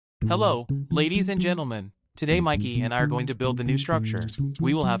Hello, ladies and gentlemen. Today Mikey and I are going to build the new structure.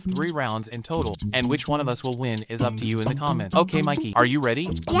 We will have 3 rounds in total, and which one of us will win is up to you in the comments. Okay Mikey, are you ready?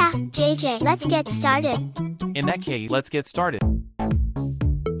 Yeah, JJ, let's get started. In that case, let's get started.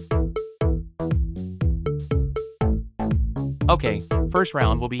 Okay, first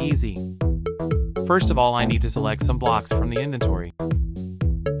round will be easy. First of all, I need to select some blocks from the inventory.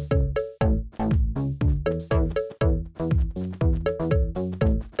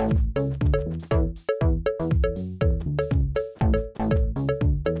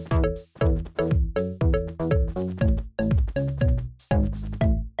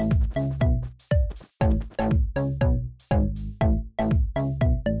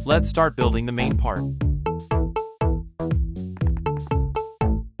 Let's start building the main part.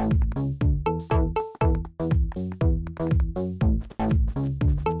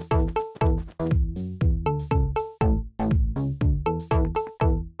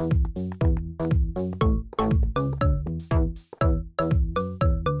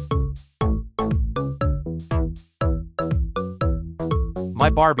 My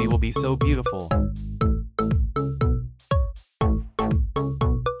Barbie will be so beautiful.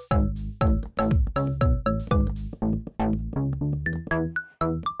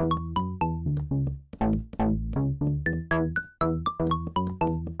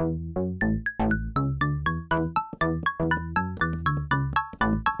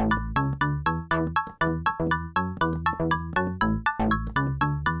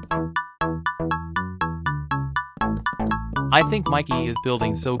 I think Mikey is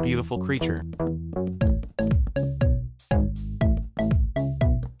building so beautiful creature.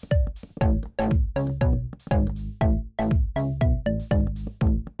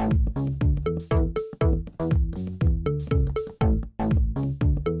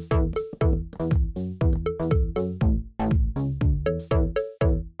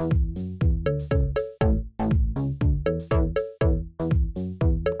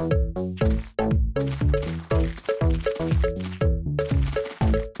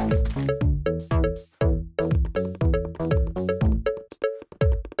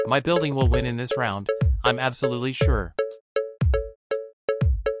 My building will win in this round, I'm absolutely sure.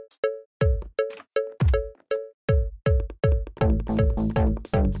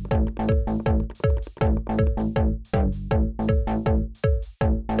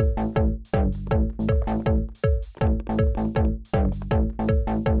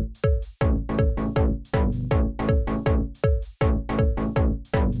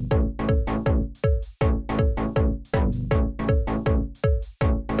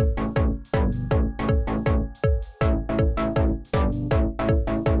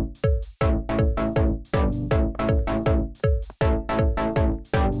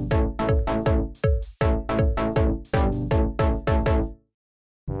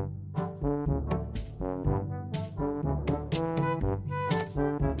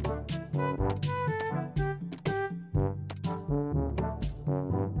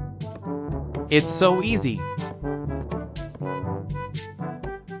 It's so easy.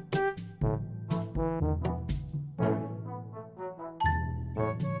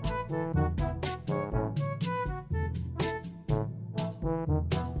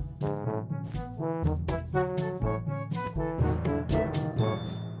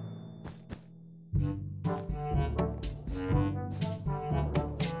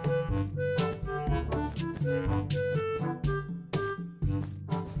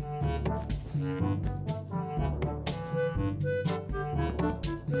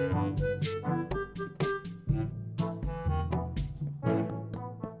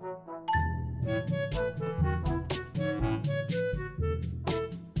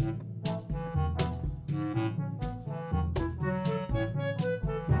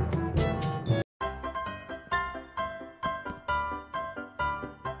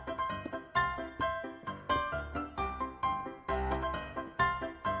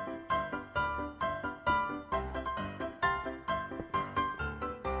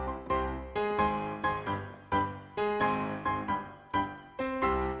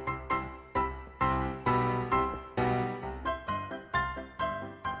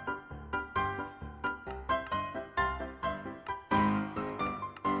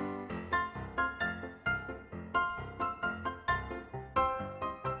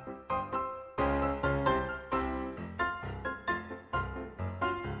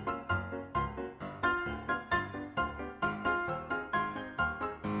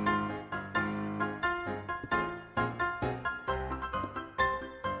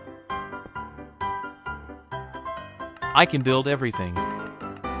 I can build everything.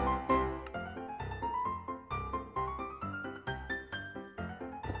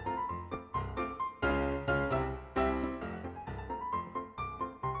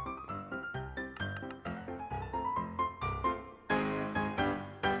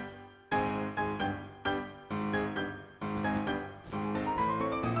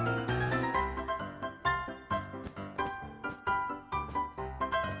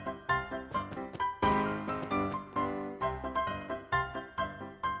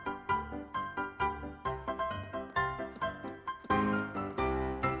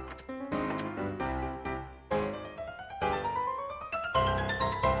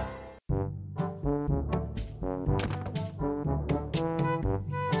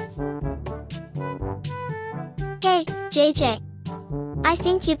 JJ. I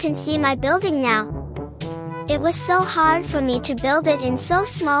think you can see my building now. It was so hard for me to build it in so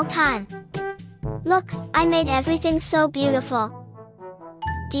small time. Look, I made everything so beautiful.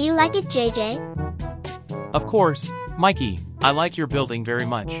 Do you like it, JJ? Of course, Mikey, I like your building very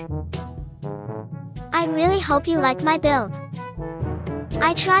much. I really hope you like my build.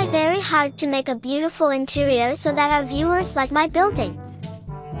 I try very hard to make a beautiful interior so that our viewers like my building.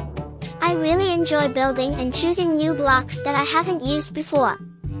 I really enjoy building and choosing new blocks that I haven't used before.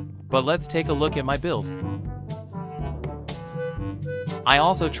 But let's take a look at my build. I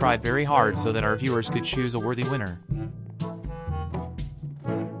also tried very hard so that our viewers could choose a worthy winner.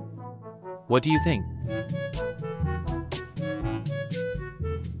 What do you think?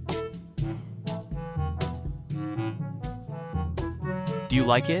 Do you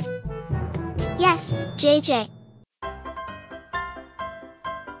like it? Yes, JJ.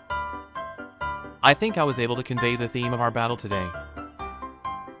 I think I was able to convey the theme of our battle today.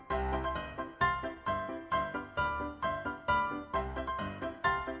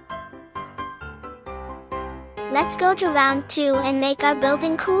 Let's go to round 2 and make our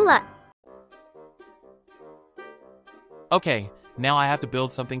building cooler. Okay, now I have to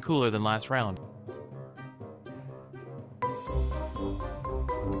build something cooler than last round.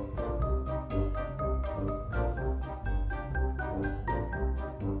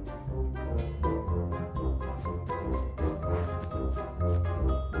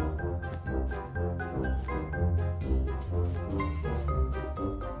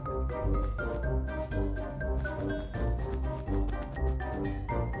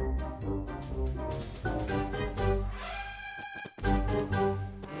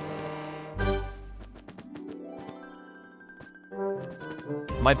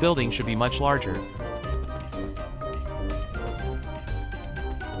 My building should be much larger.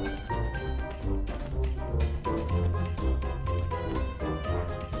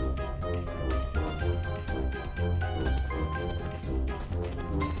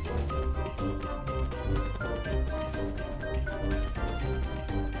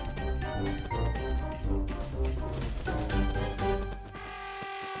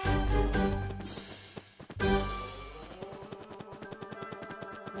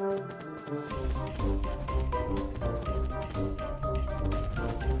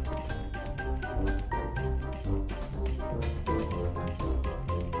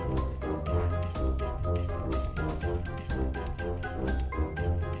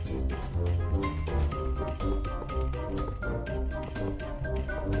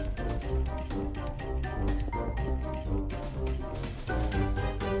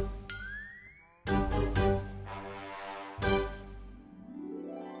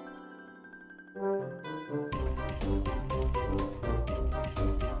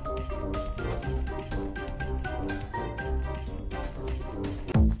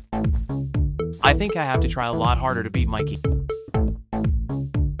 I think I have to try a lot harder to beat Mikey.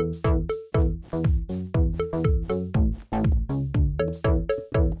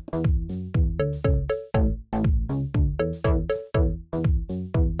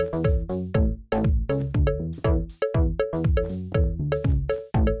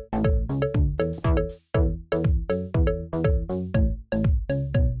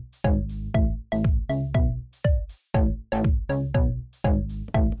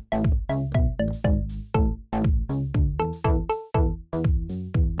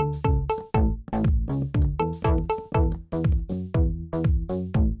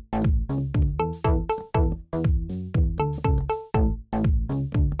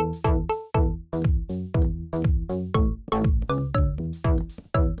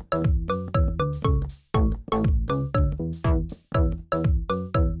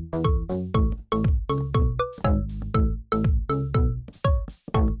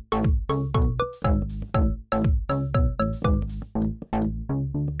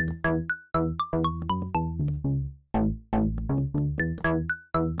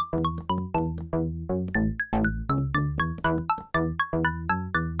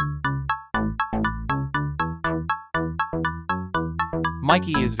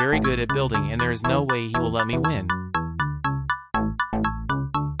 Mikey is very good at building and there is no way he will let me win.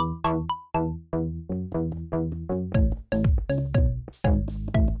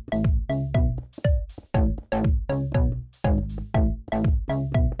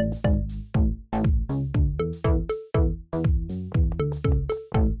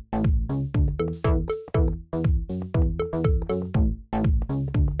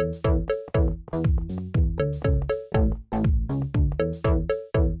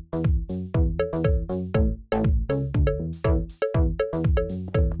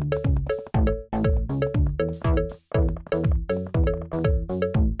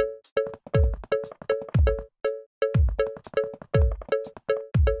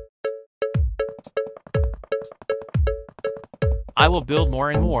 I will build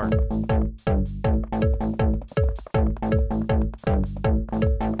more and more.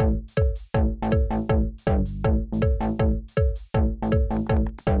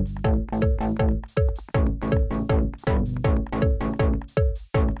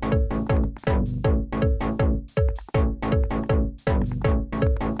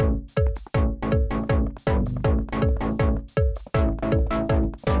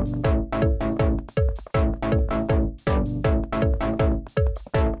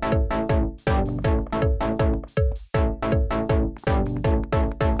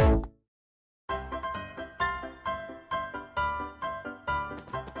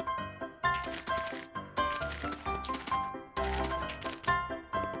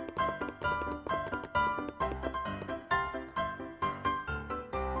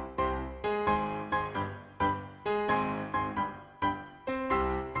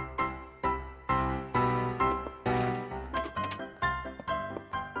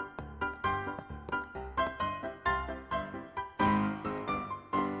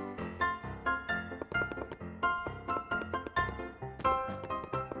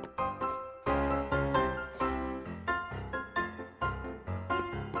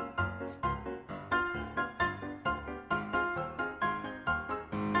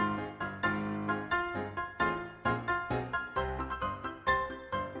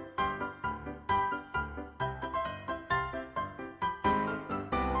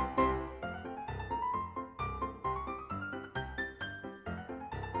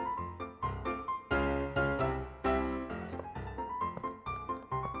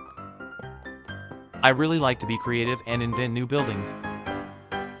 I really like to be creative and invent new buildings.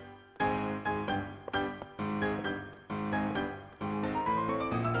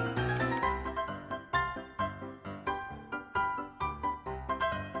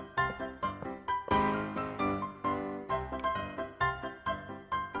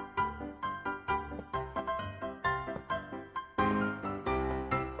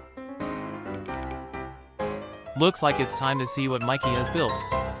 Looks like it's time to see what Mikey has built.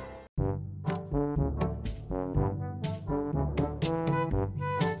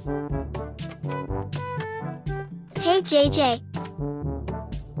 Hey JJ.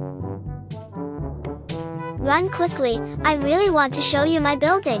 Run quickly, I really want to show you my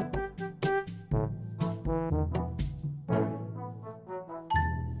building.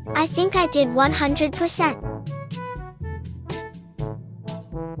 I think I did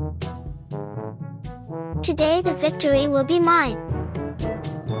 100%. Today the victory will be mine.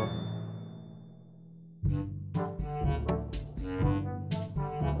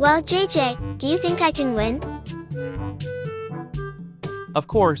 Well JJ, do you think I can win? Of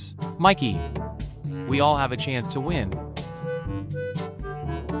course, Mikey. We all have a chance to win.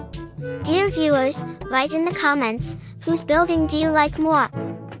 Dear viewers, write in the comments, whose building do you like more?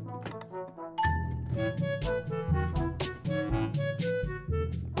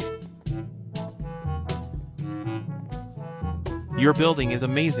 Your building is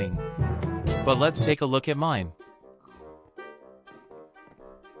amazing. But let's take a look at mine.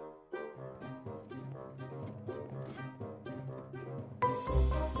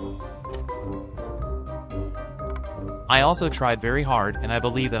 I also tried very hard and I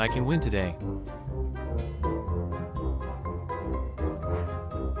believe that I can win today.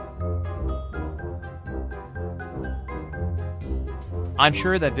 I'm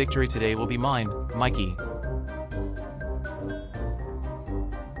sure that victory today will be mine, Mikey.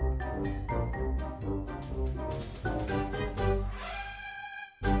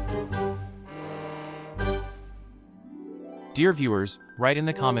 Dear viewers, write in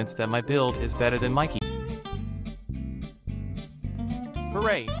the comments that my build is better than Mikey.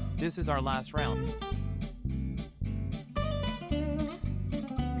 Hooray! This is our last round.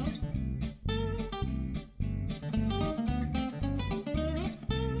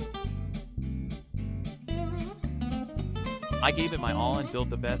 I gave it my all and built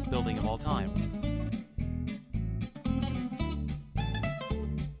the best building of all time.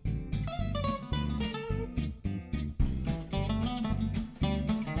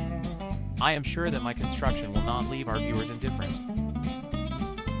 I am sure that my construction will not leave our viewers indifferent.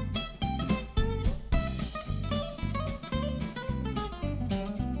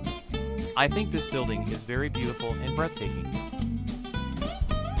 I think this building is very beautiful and breathtaking.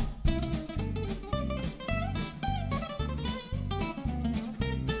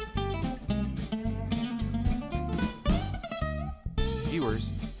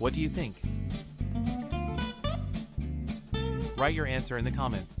 Viewers, what do you think? Write your answer in the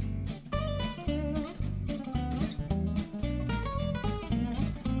comments.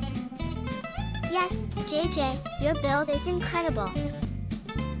 Yes, JJ, your build is incredible.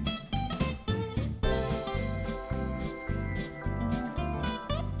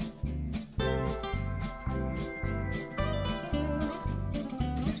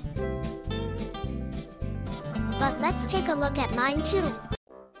 But let's take a look at mine too.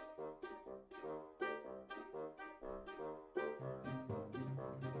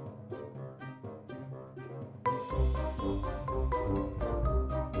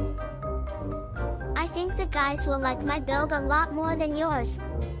 I think the guys will like my build a lot more than yours.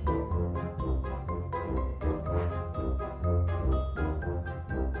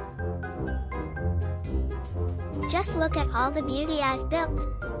 Just look at all the beauty I've built.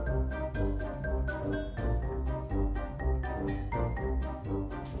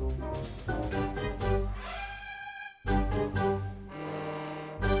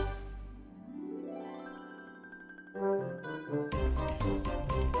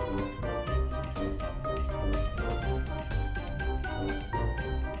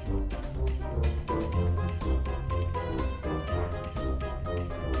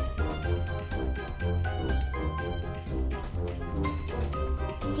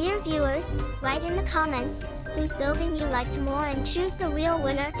 Dear viewers, write in the comments whose building you liked more and choose the real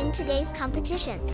winner in today's competition.